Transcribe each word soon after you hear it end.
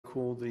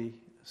call the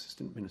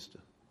Assistant Minister.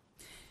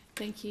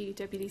 Thank you,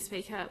 Deputy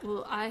Speaker.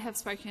 Well, I have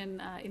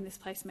spoken in this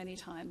place many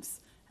times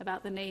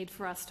about the need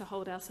for us to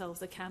hold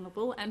ourselves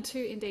accountable and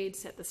to indeed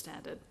set the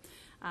standard.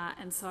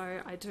 And so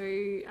I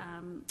do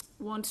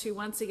want to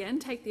once again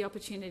take the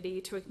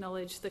opportunity to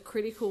acknowledge the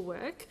critical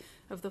work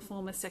of the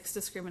former Sex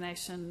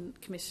Discrimination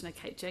Commissioner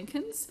Kate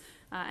Jenkins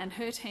and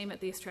her team at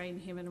the Australian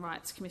Human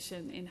Rights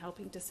Commission in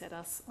helping to set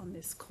us on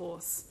this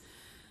course.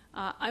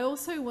 I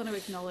also want to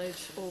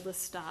acknowledge all the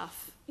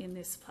staff in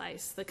this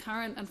place, the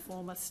current and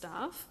former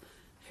staff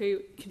who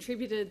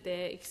contributed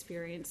their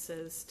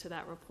experiences to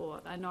that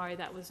report. I know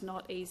that was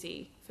not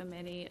easy for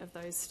many of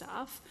those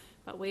staff,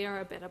 but we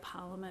are a better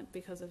parliament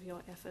because of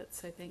your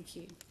efforts, so thank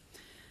you.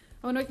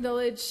 I want to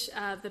acknowledge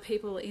the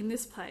people in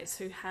this place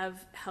who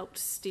have helped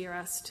steer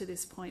us to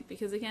this point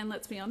because, again,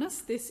 let's be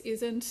honest, this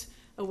isn't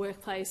a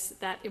workplace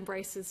that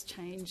embraces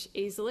change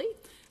easily.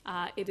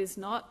 It is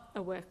not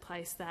a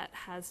workplace that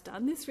has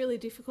done this really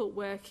difficult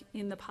work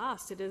in the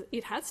past.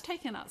 It has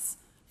taken us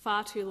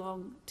far too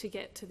long to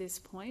get to this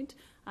point,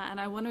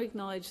 and I want to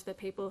acknowledge the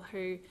people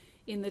who,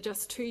 in the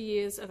just 2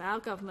 years of our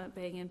government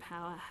being in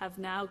power, have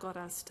now got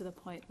us to the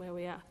point where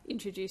we are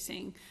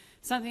introducing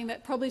something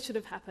that probably should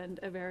have happened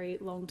a very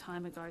long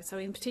time ago. So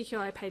in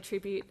particular, I pay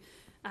tribute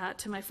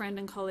to my friend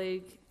and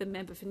colleague, the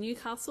member for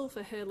Newcastle,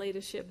 for her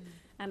leadership,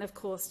 and of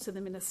course to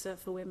the Minister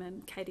for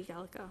Women, Katie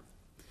Gallagher.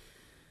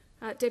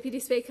 Deputy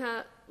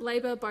Speaker,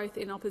 Labor, both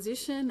in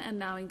opposition and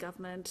now in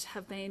government,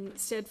 have been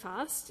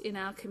steadfast in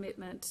our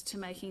commitment to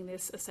making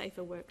this a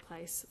safer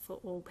workplace for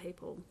all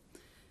people.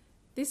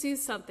 This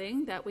is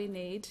something that we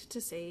need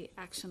to see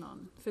action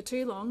on. For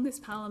too long, this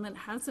parliament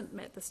hasn't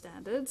met the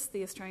standards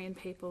the Australian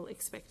people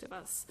expect of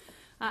us.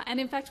 And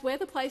in fact, we're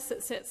the place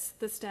that sets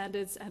the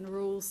standards and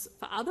rules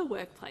for other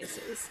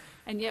workplaces,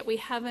 and yet we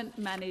haven't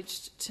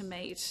managed to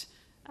meet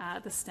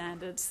the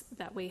standards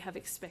that we have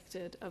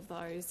expected of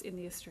those in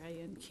the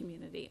Australian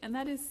community. And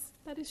that is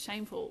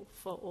shameful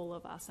for all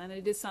of us, and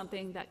it is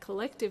something that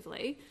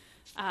collectively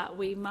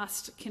we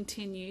must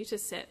continue to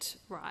set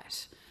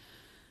right.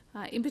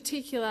 In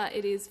particular,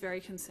 it is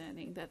very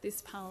concerning that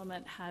this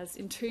parliament has,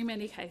 in too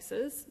many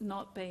cases,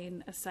 not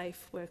been a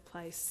safe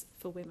workplace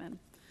for women.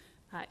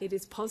 It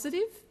is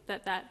positive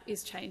that that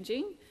is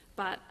changing,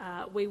 but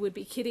we would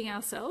be kidding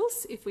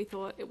ourselves if we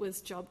thought it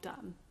was job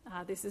done.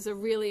 This is a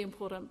really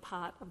important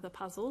part of the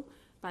puzzle,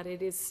 but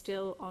it is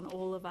still on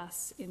all of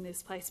us in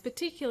this place,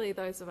 particularly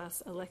those of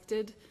us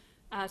elected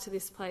to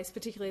this place,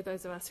 particularly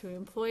those of us who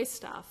employ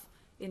staff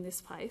in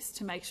this place,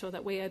 to make sure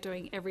that we are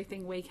doing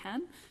everything we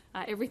can,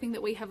 everything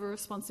that we have a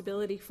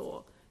responsibility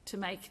for, to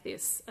make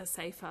this a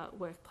safer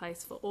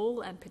workplace for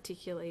all and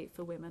particularly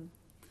for women.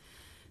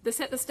 The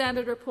Set the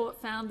Standard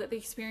report found that the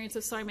experience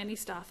of so many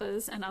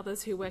staffers and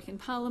others who work in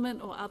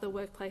Parliament or other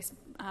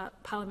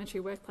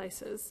parliamentary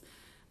workplaces,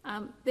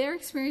 their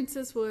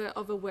experiences were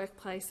of a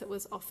workplace that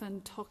was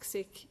often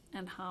toxic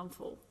and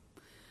harmful.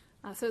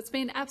 So it's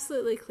been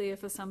absolutely clear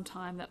for some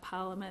time that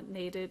Parliament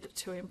needed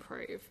to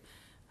improve,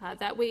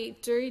 that we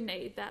do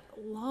need that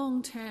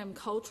long-term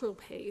cultural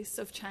piece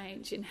of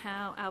change in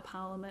how our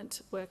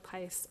Parliament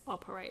workplace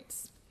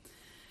operates.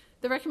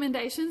 The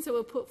recommendations that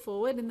were put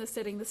forward in the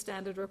Setting the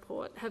Standard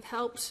report have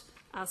helped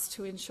us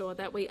to ensure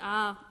that we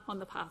are on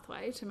the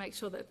pathway to make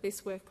sure that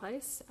this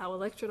workplace, our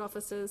electorate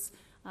offices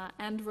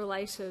and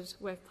related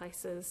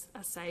workplaces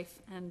are safe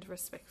and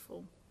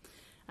respectful.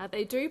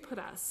 They do put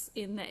us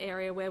in the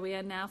area where we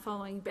are now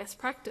following best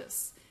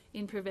practice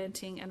in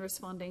preventing and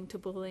responding to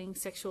bullying,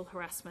 sexual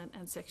harassment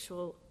and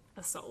sexual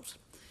assault.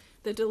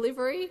 The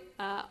delivery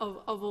of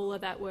all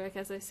of that work,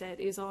 as I said,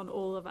 is on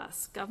all of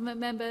us. Government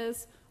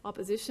members,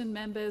 opposition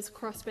members,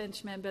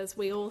 crossbench members,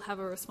 we all have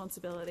a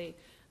responsibility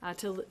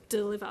to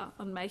deliver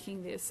on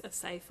making this a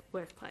safe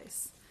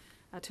workplace,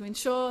 to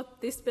ensure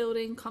this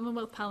building,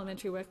 Commonwealth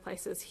parliamentary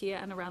workplaces here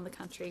and around the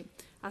country,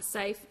 are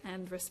safe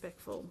and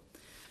respectful.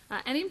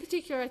 And in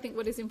particular, I think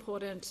what is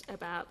important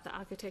about the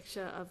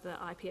architecture of the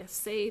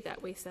IPSC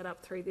that we set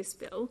up through this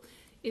bill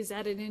is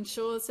that it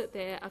ensures that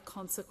there are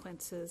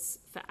consequences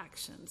for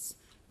actions,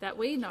 that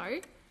we know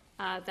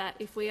that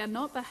if we are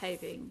not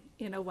behaving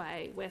in a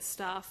way where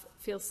staff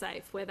feel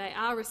safe, where they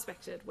are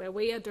respected, where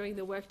we are doing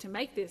the work to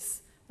make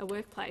this a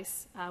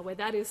workplace where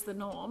that is the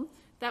norm,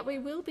 that we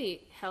will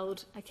be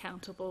held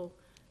accountable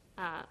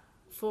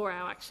for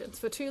our actions.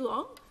 For too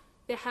long,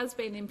 there has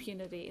been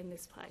impunity in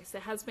this place.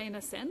 There has been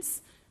a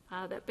sense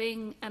that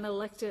being an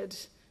elected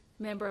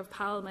member of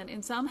Parliament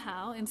in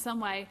some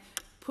way,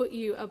 put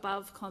you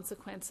above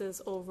consequences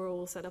or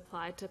rules that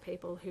applied to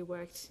people who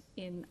worked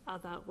in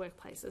other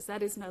workplaces.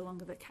 That is no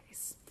longer the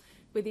case.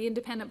 With the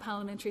Independent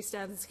Parliamentary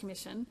Standards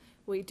Commission,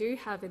 we do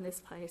have in this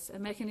place a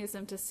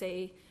mechanism to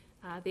see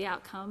the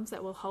outcomes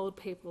that will hold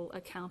people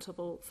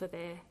accountable for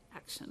their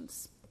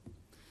actions.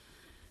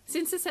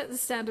 Since the Set the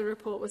Standard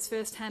report was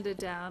first handed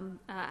down,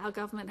 our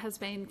government has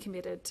been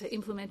committed to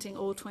implementing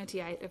all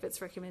 28 of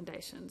its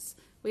recommendations.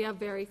 We are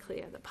very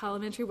clear that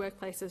parliamentary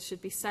workplaces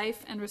should be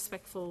safe and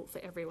respectful for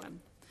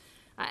everyone.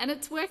 And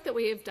it's work that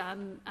we have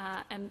done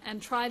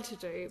and tried to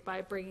do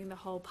by bringing the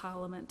whole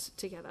Parliament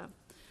together.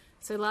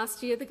 So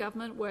last year, the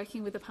government,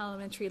 working with the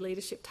Parliamentary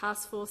Leadership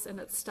Task Force and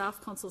its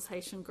staff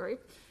consultation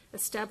group,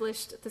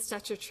 established the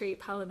statutory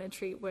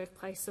Parliamentary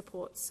Workplace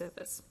Support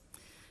Service.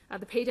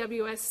 The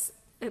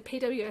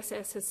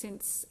PWSS has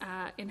since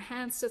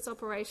enhanced its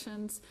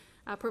operations,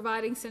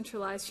 providing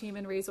centralised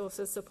human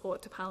resources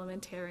support to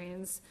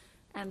parliamentarians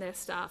and their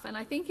staff. And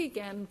I think,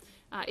 again,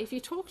 if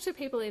you talk to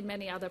people in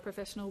many other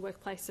professional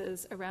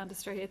workplaces around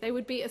Australia, they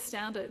would be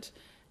astounded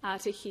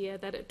to hear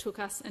that it took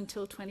us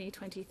until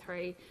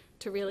 2023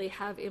 to really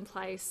have in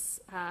place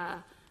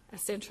a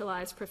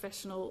centralised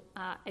professional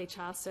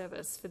HR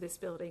service for this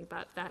building,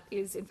 but that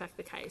is in fact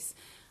the case.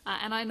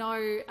 And I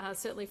know,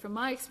 certainly from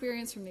my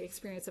experience, from the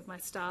experience of my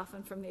staff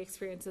and from the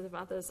experiences of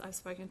others I've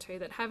spoken to,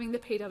 that having the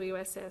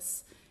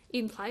PWSS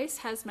in place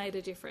has made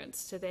a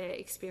difference to their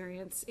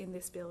experience in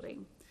this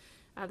building.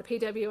 The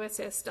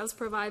PWSS does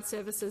provide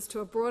services to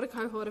a broader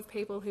cohort of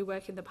people who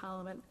work in the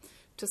Parliament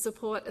to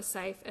support a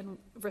safe and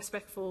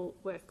respectful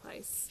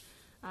workplace.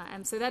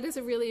 And so that is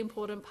a really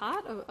important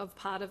part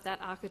of that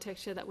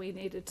architecture that we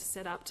needed to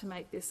set up to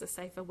make this a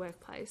safer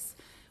workplace.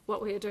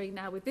 What we are doing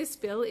now with this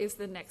bill is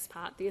the next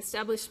part, the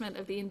establishment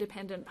of the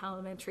Independent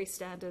Parliamentary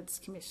Standards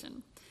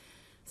Commission.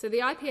 So the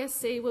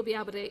IPSC will be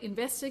able to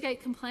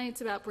investigate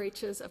complaints about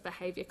breaches of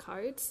behaviour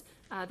codes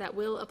that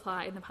will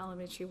apply in the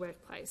parliamentary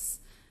workplace.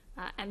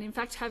 And in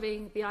fact,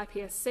 having the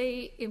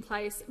IPSC in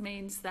place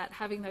means that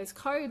having those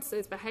codes,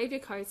 those behaviour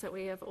codes that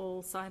we have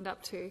all signed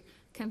up to,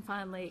 can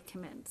finally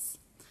commence.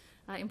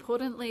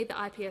 Importantly, the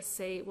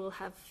IPSC will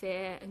have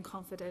fair and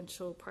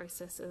confidential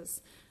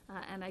processes.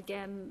 And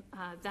again,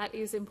 that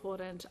is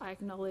important. I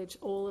acknowledge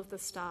all of the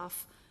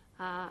staff,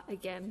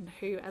 again,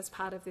 who as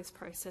part of this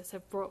process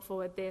have brought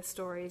forward their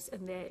stories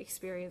and their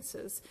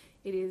experiences.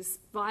 It is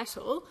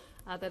vital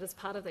that as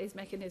part of these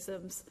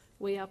mechanisms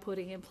we are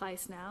putting in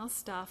place now,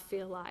 staff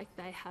feel like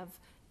they have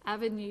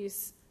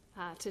avenues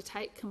to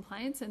take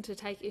complaints and to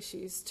take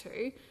issues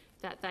to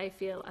that they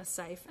feel are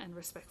safe and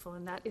respectful,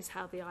 and that is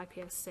how the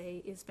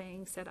IPSC is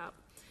being set up.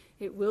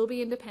 It will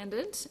be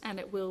independent and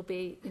it will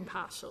be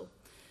impartial.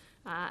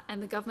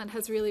 And the government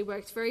has really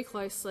worked very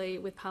closely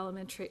with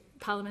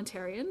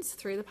parliamentarians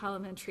through the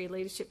Parliamentary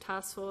Leadership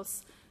Task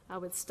Force,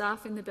 with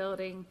staff in the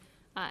building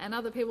and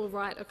other people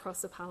right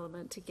across the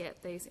Parliament to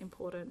get these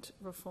important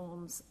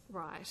reforms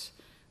right.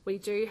 We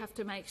do have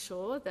to make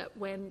sure that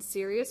when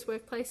serious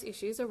workplace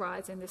issues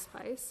arise in this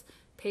place,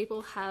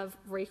 people have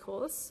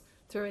recourse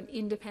through an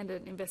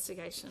independent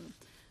investigation,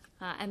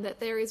 and that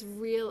there is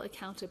real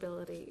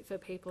accountability for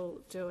people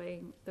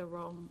doing the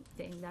wrong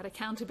thing, that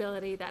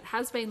accountability that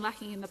has been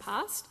lacking in the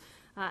past,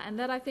 and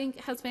that I think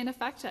has been a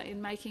factor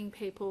in making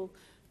people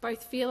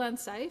both feel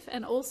unsafe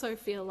and also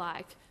feel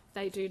like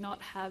they do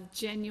not have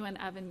genuine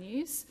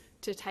avenues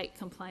to take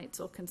complaints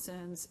or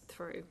concerns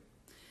through.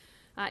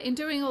 In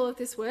doing all of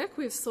this work,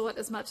 we've sought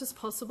as much as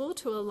possible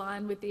to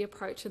align with the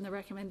approach and the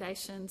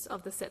recommendations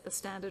of the Set the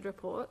Standard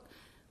report,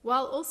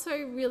 while also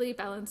really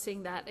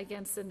balancing that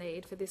against the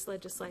need for this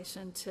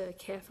legislation to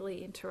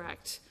carefully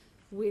interact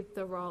with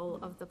the role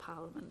of the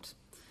Parliament.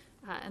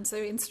 And so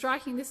in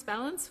striking this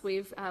balance,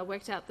 we've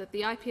worked out that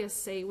the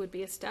IPSC would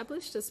be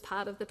established as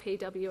part of the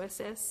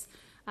PWSS,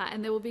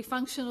 and there will be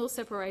functional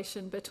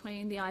separation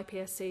between the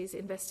IPSC's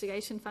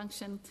investigation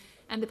function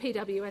and the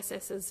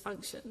PWSS's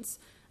functions.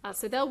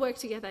 So they'll work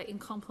together in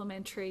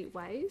complementary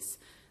ways.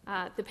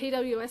 The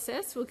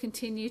PWSS will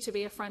continue to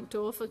be a front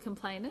door for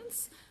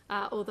complainants,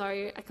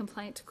 although a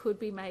complaint could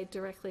be made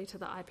directly to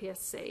the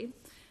IPSC.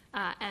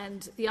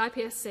 And the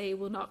IPSC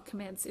will not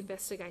commence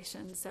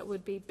investigations that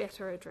would be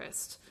better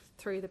addressed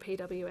through the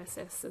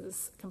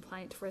PWSS's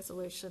complaint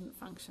resolution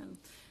function.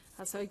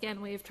 So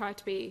again, we have tried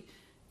to be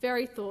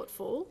very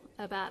thoughtful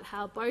about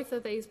how both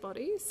of these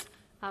bodies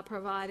are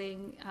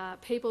providing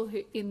people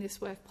who in this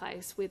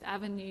workplace with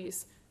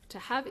avenues to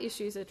have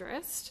issues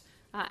addressed,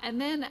 and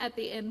then at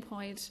the end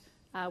point,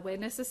 where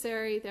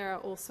necessary, there are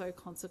also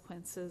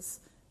consequences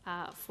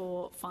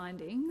for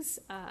findings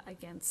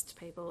against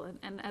people.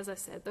 And as I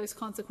said, those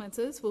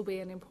consequences will be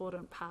an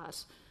important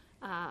part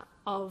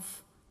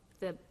of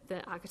the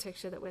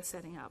architecture that we're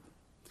setting up.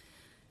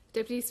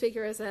 Deputy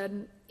Speaker, as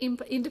an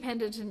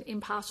independent and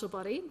impartial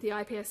body, the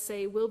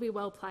IPSC will be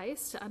well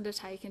placed to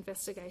undertake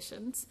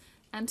investigations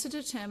and to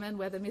determine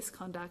whether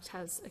misconduct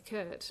has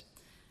occurred.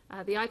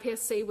 The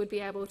IPSC would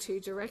be able to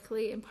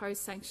directly impose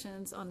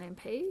sanctions on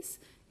MPs,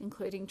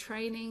 including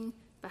training,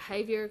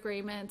 behaviour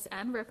agreements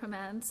and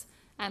reprimands,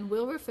 and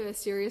will refer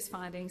serious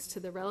findings to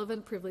the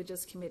relevant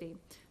Privileges Committee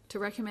to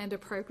recommend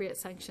appropriate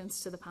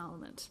sanctions to the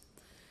Parliament.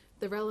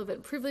 The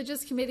relevant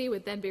Privileges Committee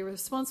would then be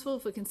responsible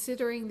for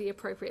considering the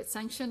appropriate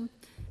sanction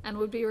and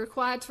would be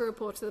required to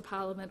report to the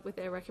Parliament with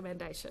their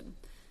recommendation.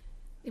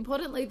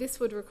 Importantly, this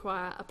would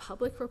require a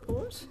public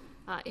report,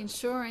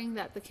 ensuring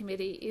that the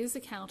committee is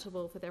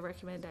accountable for their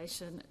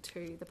recommendation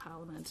to the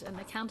Parliament. And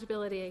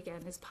accountability,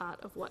 again, is part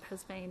of what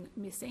has been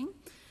missing.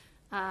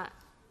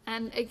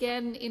 And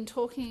again, in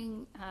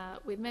talking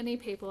with many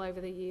people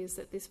over the years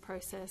that this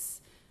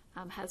process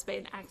has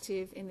been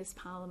active in this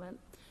Parliament,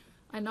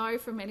 I know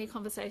from many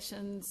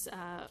conversations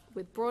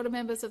with broader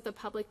members of the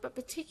public, but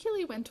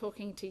particularly when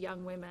talking to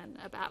young women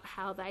about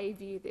how they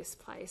view this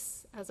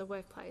place as a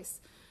workplace,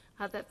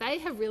 that they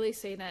have really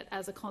seen it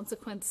as a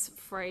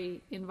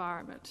consequence-free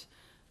environment.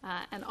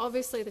 And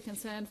obviously the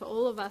concern for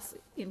all of us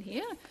in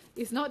here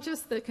is not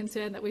just the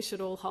concern that we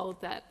should all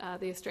hold that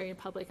the Australian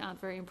public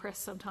aren't very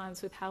impressed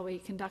sometimes with how we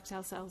conduct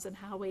ourselves and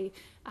how we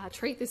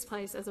treat this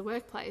place as a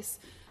workplace,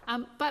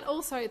 but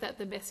also that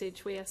the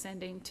message we are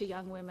sending to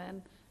young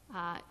women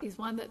is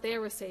one that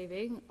they're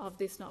receiving of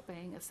this not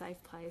being a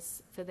safe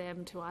place for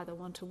them to either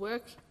want to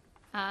work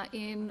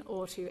in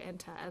or to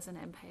enter as an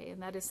MP.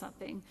 And that is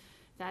something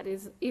that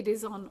it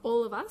is on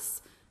all of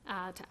us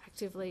to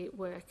actively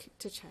work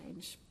to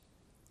change.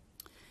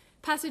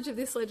 Passage of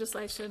this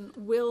legislation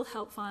will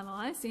help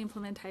finalise the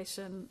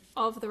implementation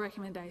of the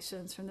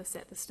recommendations from the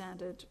Set the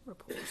Standard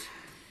report,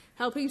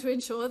 helping to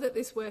ensure that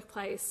this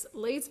workplace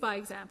leads by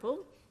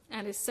example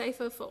and is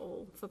safer for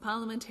all, for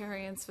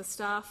parliamentarians, for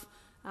staff,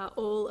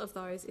 all of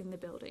those in the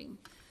building.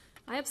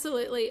 I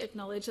absolutely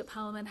acknowledge that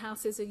Parliament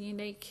House is a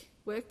unique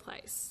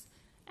workplace,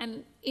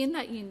 and in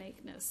that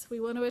uniqueness we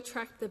want to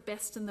attract the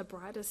best and the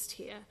brightest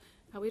here.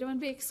 We don't want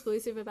to be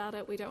exclusive about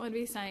it. We don't want to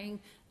be saying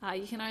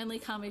you can only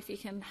come if you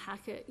can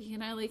hack it. You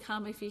can only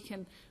come if you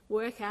can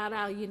work out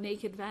our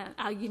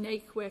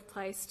unique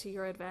workplace to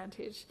your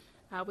advantage.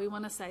 We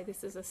want to say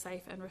this is a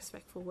safe and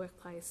respectful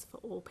workplace for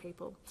all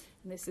people.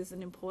 And this is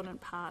an important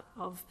part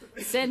of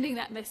sending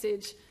that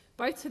message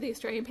both to the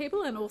Australian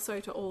people and also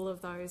to all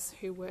of those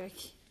who work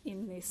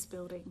in this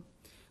building.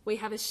 We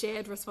have a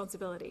shared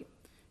responsibility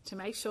to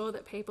make sure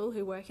that people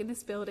who work in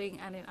this building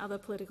and in other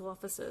political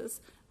offices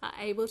are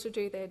able to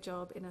do their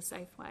job in a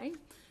safe way,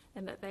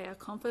 and that they are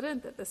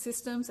confident that the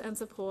systems and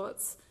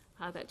supports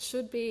that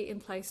should be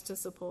in place to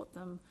support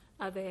them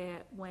are there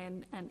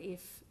when and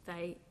if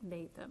they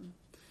need them.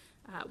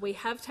 We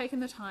have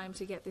taken the time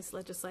to get this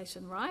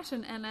legislation right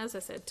and as I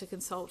said, to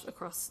consult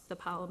across the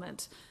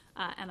Parliament,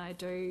 and I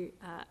do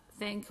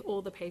thank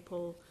all the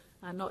people,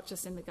 not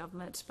just in the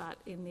government but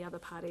in the other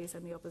parties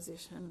and the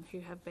opposition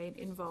who have been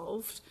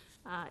involved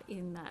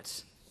in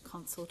that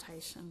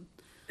consultation.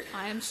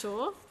 I am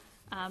sure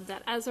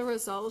that as a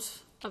result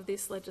of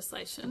this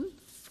legislation,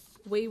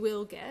 we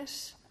will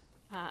get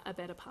a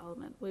better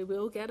Parliament. We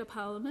will get a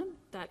Parliament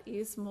that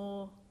is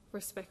more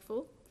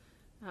respectful.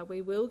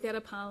 We will get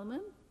a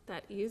Parliament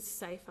that is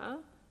safer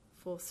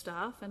for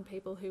staff and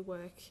people who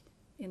work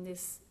in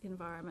this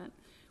environment.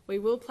 We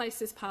will place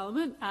this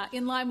Parliament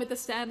in line with the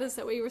standards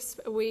that we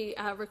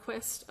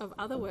request of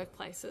other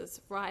workplaces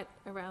right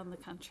around the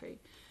country.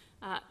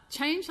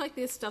 Change like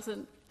this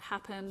doesn't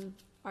happen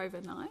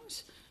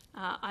overnight.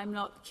 I'm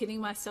not kidding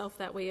myself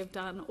that we have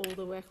done all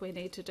the work we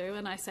need to do,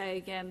 and I say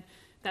again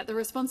that the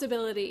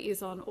responsibility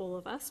is on all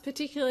of us,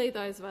 particularly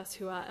those of us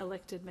who are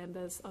elected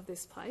members of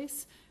this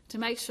place, to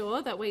make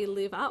sure that we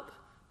live up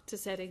to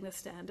setting the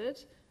standard,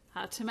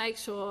 to make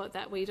sure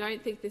that we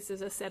don't think this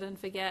is a set and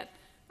forget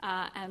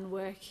and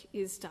work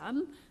is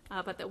done,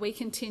 but that we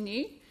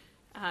continue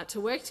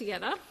to work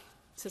together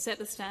to set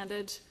the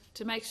standard,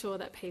 to make sure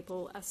that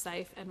people are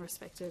safe and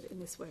respected in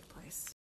this workplace.